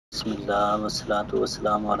بسم اللہ والصلاۃ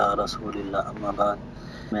والسلام علی رسول اللہ اما بعد۔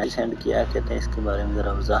 میں سینڈ کیا کہتے ہیں اس کے بارے میں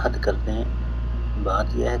ذرا وضاحت کرتے ہیں۔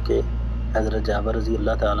 بات یہ ہے کہ حضرت جابر رضی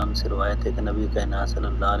اللہ تعالیٰ عنہ سے روایت ہے کہ نبی کائنات صلی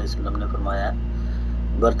اللہ علیہ وسلم نے فرمایا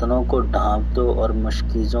برتنوں کو ڈھانپ دو اور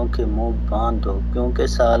مشکیزوں کے منہ باندھ دو، کیونکہ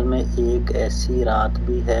سال میں ایک ایسی رات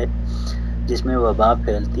بھی ہے جس میں وبا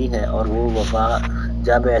پھیلتی ہے، اور وہ وبا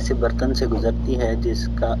جب ایسے برتن سے گزرتی ہے جس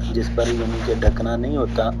پر یعنی کہ ڈھکنا نہیں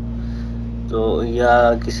ہوتا، تو یا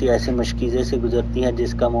کسی ایسے مشکیزے سے گزرتی ہے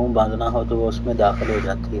جس کا منہ باندھنا ہو تو وہ اس میں داخل ہو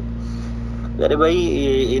جاتی ہے۔ میرے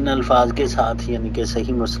بھائی ان الفاظ کے ساتھ یعنی کہ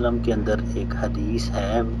صحیح مسلم کے اندر ایک حدیث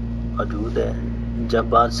ہے، موجود ہے۔ جب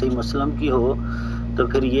بات صحیح مسلم کی ہو تو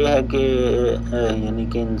پھر یہ ہے کہ یعنی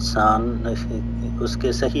کہ انسان اس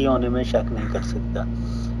کے صحیح ہونے میں شک نہیں کر سکتا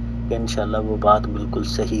کہ انشاءاللہ وہ بات بالکل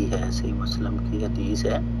صحیح ہے، صحیح مسلم کی حدیث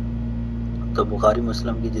ہے۔ تو بخاری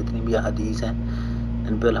مسلم کی جتنی بھی حدیث ہیں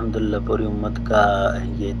ان پہ الحمدللہ پوری امت کا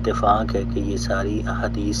یہ اتفاق ہے کہ یہ ساری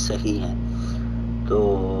احادیث صحیح ہیں۔ تو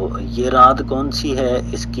یہ رات کون سی ہے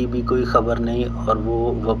اس کی بھی کوئی خبر نہیں، اور وہ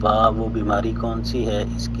وبا، وہ بیماری کون سی ہے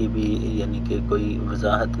اس کی بھی یعنی کہ کوئی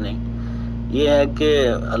وضاحت نہیں۔ یہ ہے کہ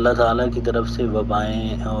اللہ تعالیٰ کی طرف سے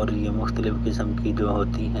وبائیں اور یہ مختلف قسم کی جو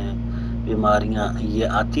ہوتی ہیں بیماریاں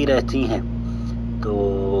یہ آتی رہتی ہیں۔ تو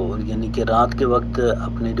یعنی کہ رات کے وقت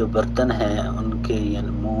اپنے جو برتن ہیں ان کے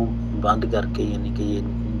منہ بند کر کے، یعنی کہ یہ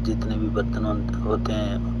جتنے بھی برتن ہوتے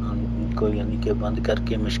ہیں ان کو یعنی کہ بند کر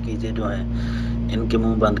کے، مشکیزیں جو ہیں ان کے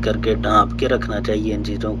منہ بند کر کے ڈھانپ کے رکھنا چاہیے ان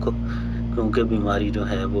چیزوں کو، کیونکہ بیماری جو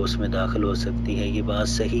ہے وہ اس میں داخل ہو سکتی ہے۔ یہ بات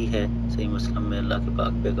صحیح ہے، صحیح مسلم میں اللہ کے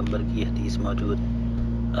پاک پیغمبر کی حدیث موجود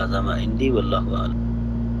ہے۔ اعظم عندی واللہ اعلم۔